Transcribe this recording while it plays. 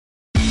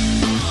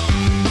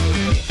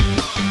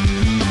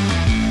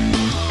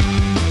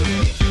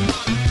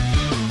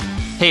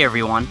Hey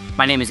everyone,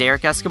 my name is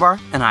Eric Escobar,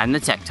 and I'm the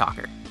Tech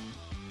Talker.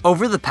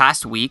 Over the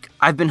past week,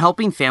 I've been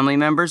helping family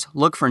members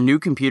look for new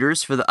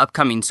computers for the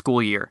upcoming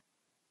school year.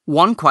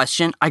 One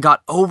question I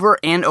got over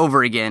and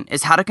over again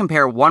is how to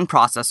compare one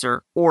processor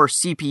or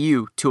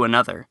CPU to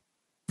another.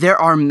 There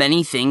are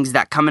many things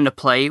that come into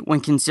play when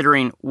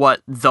considering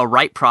what the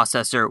right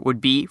processor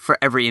would be for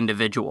every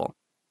individual.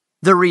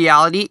 The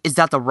reality is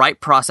that the right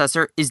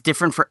processor is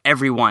different for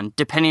everyone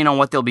depending on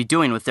what they'll be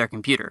doing with their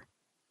computer.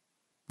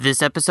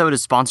 This episode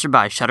is sponsored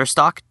by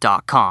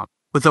Shutterstock.com.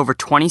 With over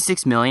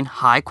 26 million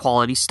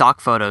high-quality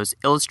stock photos,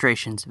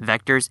 illustrations,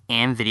 vectors,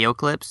 and video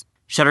clips,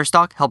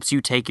 Shutterstock helps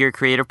you take your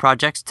creative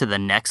projects to the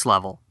next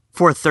level.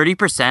 For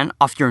 30%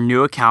 off your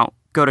new account,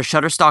 go to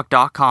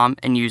Shutterstock.com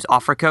and use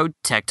offer code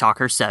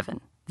TechTalker7.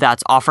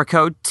 That's offer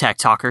code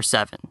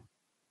TechTalker7.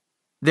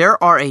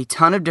 There are a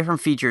ton of different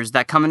features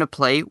that come into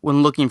play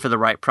when looking for the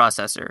right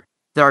processor.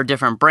 There are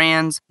different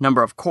brands,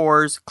 number of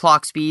cores,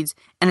 clock speeds,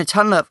 and a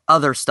ton of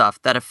other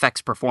stuff that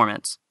affects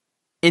performance.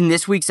 In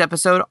this week's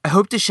episode, I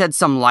hope to shed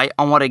some light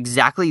on what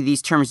exactly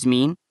these terms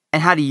mean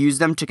and how to use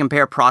them to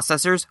compare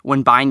processors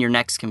when buying your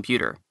next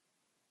computer.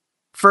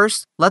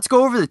 First, let's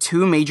go over the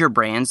two major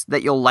brands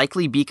that you'll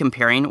likely be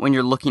comparing when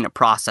you're looking at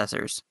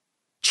processors.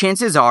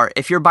 Chances are,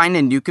 if you're buying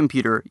a new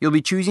computer, you'll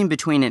be choosing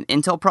between an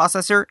Intel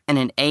processor and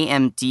an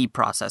AMD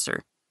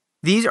processor.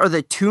 These are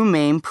the two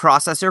main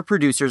processor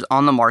producers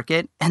on the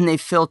market, and they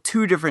fill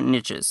two different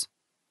niches.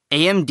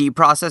 AMD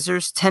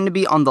processors tend to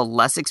be on the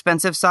less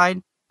expensive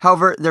side.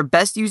 However, they're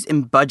best used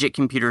in budget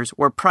computers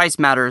where price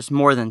matters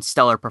more than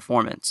stellar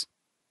performance.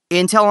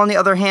 Intel, on the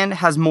other hand,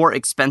 has more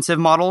expensive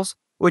models,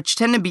 which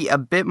tend to be a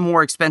bit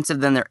more expensive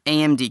than their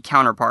AMD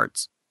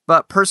counterparts.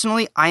 But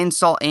personally, I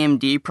install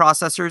AMD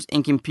processors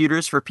in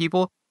computers for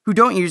people who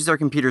don't use their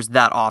computers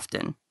that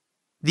often.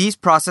 These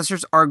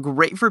processors are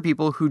great for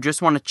people who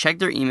just want to check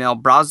their email,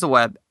 browse the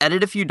web,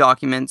 edit a few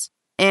documents,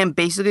 and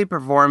basically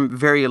perform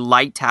very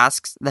light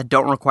tasks that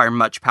don't require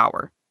much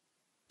power.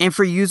 And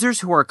for users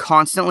who are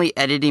constantly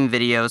editing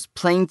videos,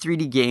 playing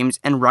 3D games,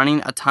 and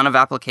running a ton of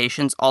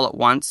applications all at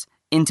once,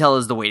 Intel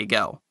is the way to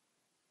go.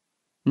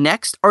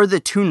 Next are the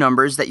two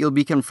numbers that you'll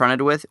be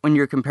confronted with when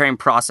you're comparing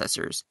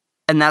processors,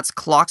 and that's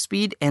clock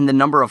speed and the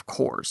number of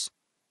cores.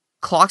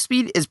 Clock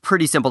speed is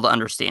pretty simple to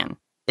understand.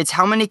 It's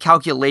how many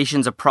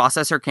calculations a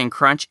processor can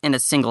crunch in a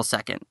single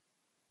second.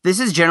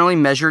 This is generally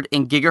measured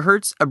in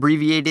gigahertz,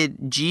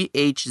 abbreviated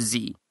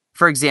GHz.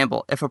 For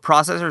example, if a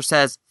processor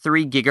says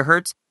 3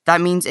 gigahertz,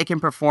 that means it can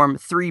perform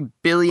 3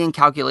 billion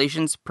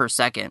calculations per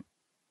second.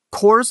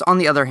 Cores, on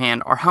the other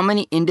hand, are how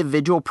many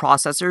individual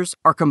processors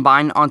are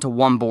combined onto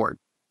one board.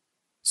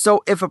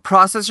 So if a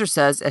processor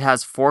says it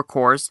has 4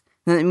 cores,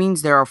 then it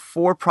means there are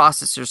 4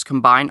 processors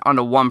combined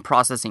onto one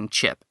processing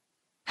chip.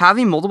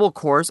 Having multiple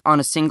cores on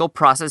a single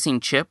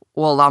processing chip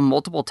will allow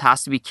multiple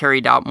tasks to be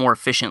carried out more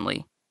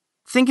efficiently.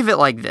 Think of it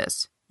like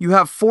this. You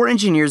have 4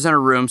 engineers in a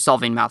room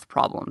solving math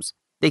problems.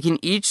 They can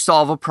each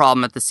solve a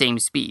problem at the same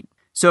speed.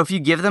 So if you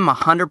give them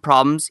 100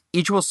 problems,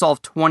 each will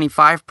solve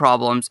 25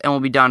 problems and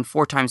will be done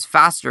 4 times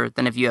faster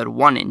than if you had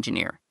 1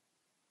 engineer.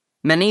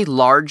 Many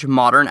large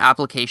modern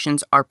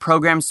applications are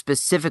programmed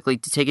specifically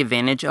to take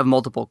advantage of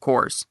multiple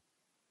cores.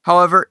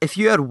 However, if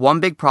you had one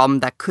big problem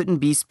that couldn't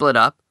be split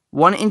up,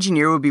 1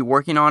 engineer would be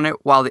working on it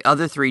while the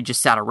other 3 just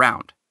sat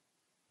around.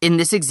 In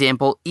this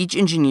example, each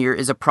engineer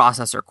is a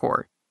processor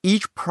core.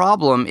 Each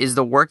problem is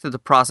the work that the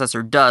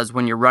processor does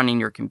when you're running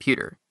your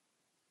computer.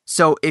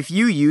 So if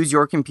you use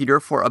your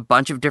computer for a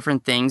bunch of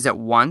different things at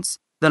once,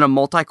 then a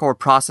multi-core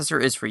processor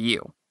is for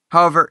you.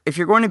 However, if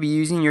you're going to be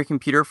using your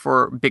computer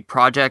for big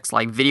projects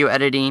like video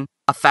editing,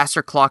 a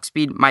faster clock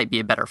speed might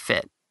be a better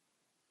fit.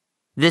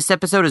 This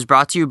episode is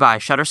brought to you by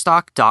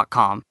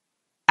Shutterstock.com.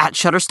 At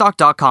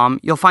Shutterstock.com,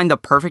 you'll find the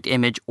perfect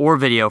image or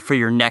video for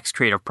your next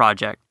creative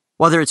project.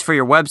 Whether it's for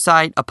your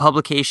website, a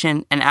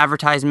publication, an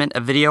advertisement, a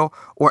video,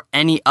 or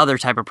any other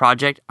type of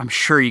project, I'm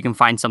sure you can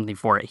find something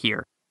for it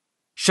here.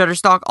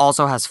 Shutterstock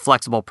also has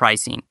flexible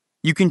pricing.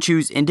 You can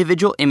choose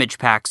individual image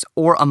packs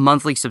or a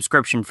monthly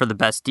subscription for the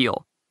best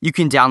deal. You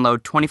can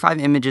download 25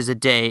 images a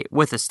day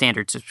with a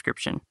standard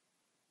subscription.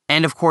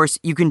 And of course,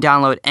 you can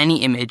download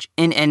any image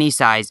in any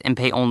size and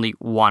pay only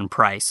one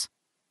price.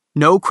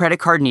 No credit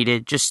card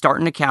needed, just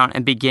start an account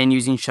and begin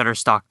using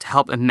Shutterstock to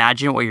help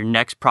imagine what your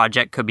next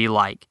project could be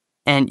like.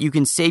 And you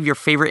can save your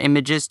favorite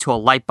images to a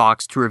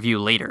lightbox to review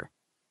later.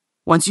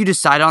 Once you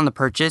decide on the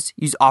purchase,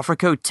 use offer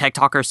code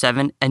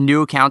TechTalker7 and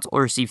new accounts will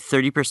receive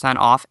 30%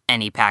 off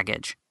any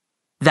package.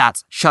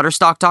 That's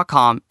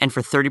Shutterstock.com, and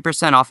for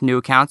 30% off new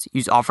accounts,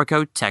 use offer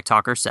code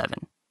TechTalker7.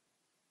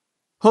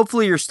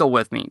 Hopefully you're still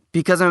with me,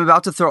 because I'm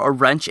about to throw a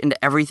wrench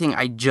into everything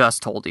I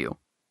just told you.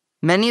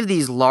 Many of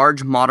these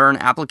large modern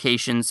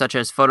applications such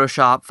as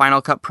Photoshop,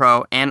 Final Cut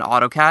Pro, and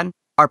AutoCAD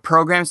are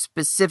programmed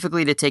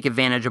specifically to take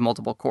advantage of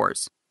multiple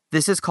cores.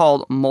 This is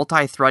called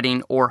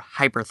multi-threading or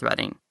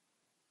hyper-threading.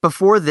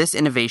 Before this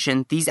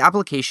innovation, these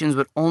applications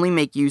would only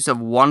make use of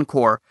one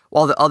core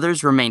while the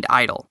others remained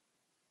idle.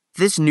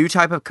 This new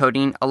type of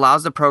coding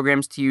allows the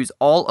programs to use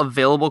all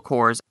available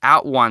cores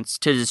at once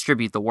to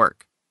distribute the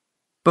work.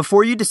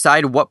 Before you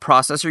decide what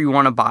processor you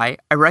want to buy,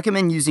 I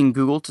recommend using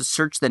Google to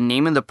search the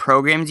name of the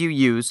programs you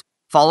use,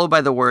 followed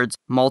by the words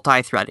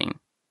multi-threading.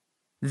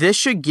 This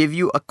should give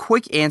you a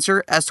quick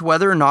answer as to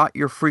whether or not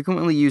your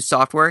frequently used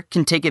software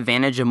can take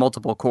advantage of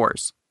multiple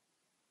cores.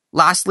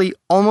 Lastly,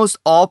 almost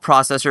all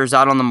processors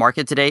out on the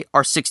market today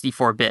are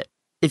 64-bit.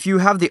 If you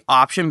have the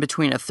option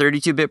between a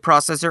 32-bit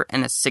processor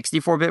and a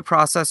 64-bit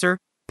processor,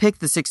 pick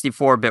the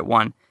 64-bit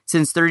one,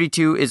 since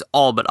 32 is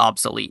all but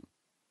obsolete.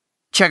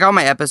 Check out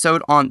my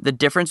episode on the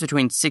difference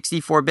between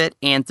 64-bit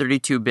and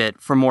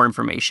 32-bit for more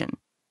information.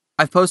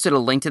 I've posted a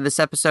link to this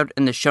episode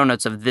in the show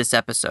notes of this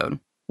episode,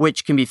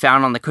 which can be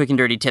found on the Quick and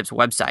Dirty Tips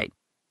website.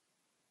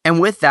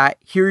 And with that,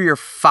 here are your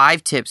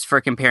 5 tips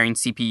for comparing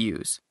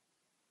CPUs.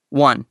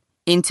 1.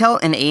 Intel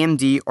and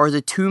AMD are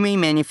the 2 main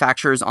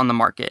manufacturers on the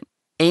market.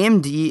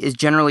 AMD is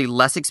generally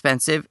less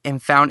expensive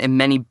and found in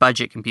many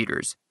budget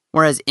computers,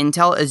 whereas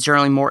Intel is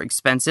generally more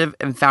expensive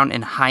and found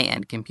in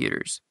high-end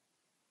computers.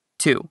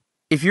 2.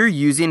 If you're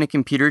using a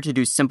computer to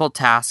do simple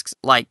tasks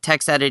like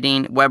text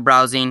editing, web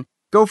browsing,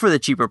 go for the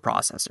cheaper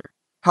processor.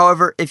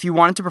 However, if you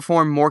wanted to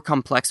perform more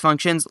complex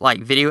functions like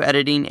video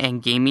editing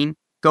and gaming,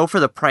 go for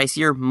the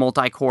pricier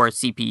multi-core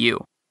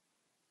CPU.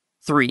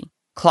 3.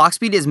 Clock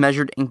speed is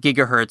measured in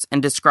gigahertz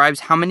and describes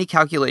how many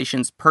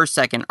calculations per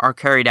second are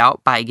carried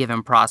out by a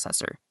given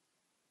processor.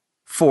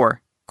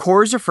 4.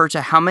 Cores refer to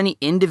how many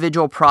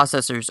individual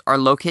processors are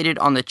located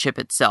on the chip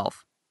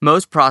itself.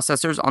 Most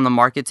processors on the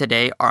market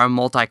today are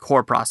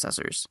multi-core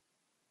processors.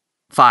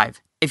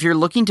 5. If you're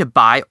looking to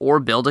buy or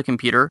build a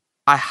computer,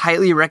 I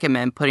highly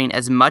recommend putting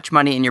as much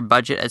money in your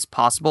budget as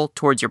possible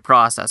towards your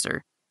processor.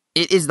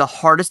 It is the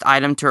hardest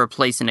item to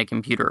replace in a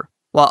computer,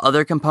 while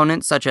other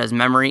components such as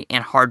memory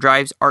and hard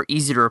drives are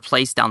easy to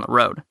replace down the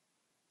road.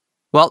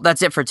 Well,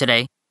 that's it for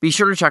today. Be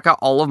sure to check out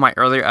all of my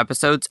earlier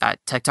episodes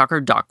at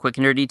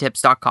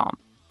techtalker.quickanddirtytips.com.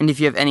 And if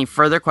you have any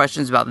further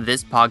questions about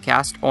this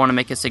podcast or want to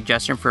make a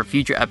suggestion for a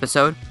future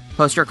episode,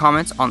 post your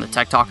comments on the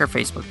Tech Talker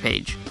Facebook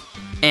page.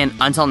 And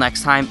until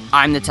next time,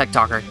 I'm the Tech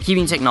Talker,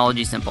 keeping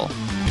technology simple.